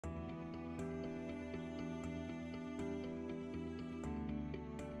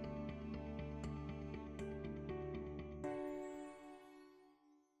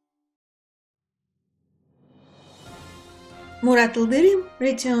Murat Yıldırım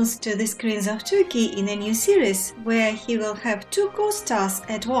returns to the screens of Turkey in a new series where he will have two co-stars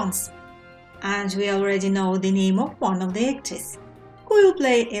at once. And we already know the name of one of the actors, who will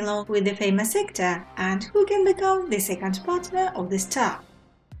play along with the famous actor and who can become the second partner of the star.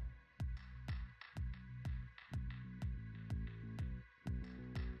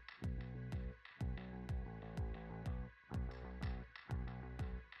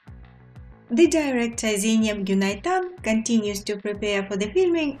 The director Zeynep Günaytan continues to prepare for the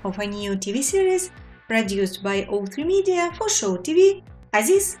filming of a new TV series produced by O3 Media for Show TV,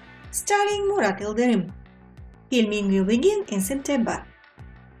 Aziz, starring Murat Yıldırım. Filming will begin in September.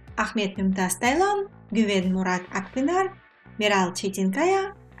 Ahmet Mümtaz Taylan, Güven Murat Akpınar, Meral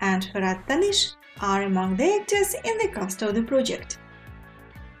Çetinkaya, and Ferhat Tanış are among the actors in the cast of the project.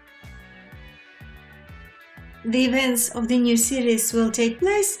 The events of the new series will take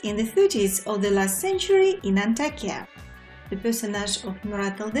place in the 30s of the last century in Antakya. The personage of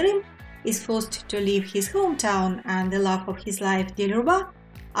Murat Yıldırım is forced to leave his hometown and the love of his life, Dilruba,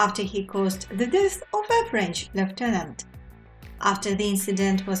 after he caused the death of a French lieutenant. After the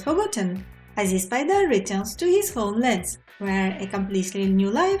incident was forgotten, Aziz Paydar returns to his homelands, where a completely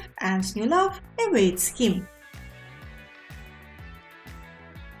new life and new love awaits him.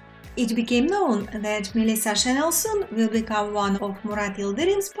 It became known that Melisa Şenolsun will become one of Murat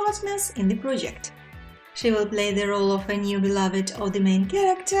Yıldırım's partners in the project. She will play the role of a new beloved of the main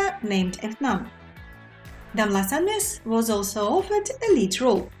character named Efnan. Damla Sanmes was also offered a lead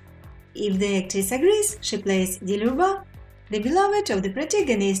role. If the actress agrees, she plays Dilruba, the beloved of the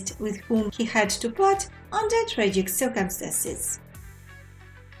protagonist with whom he had to part under tragic circumstances.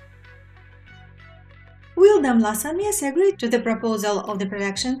 Will Damla Sanmes agree to the proposal of the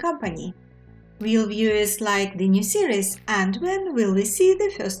production company? Will viewers like the new series, and when will we see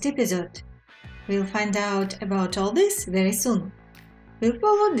the first episode? We'll find out about all this very soon. We'll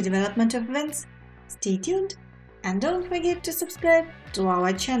follow the development of events. Stay tuned and don't forget to subscribe to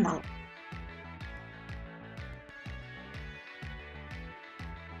our channel.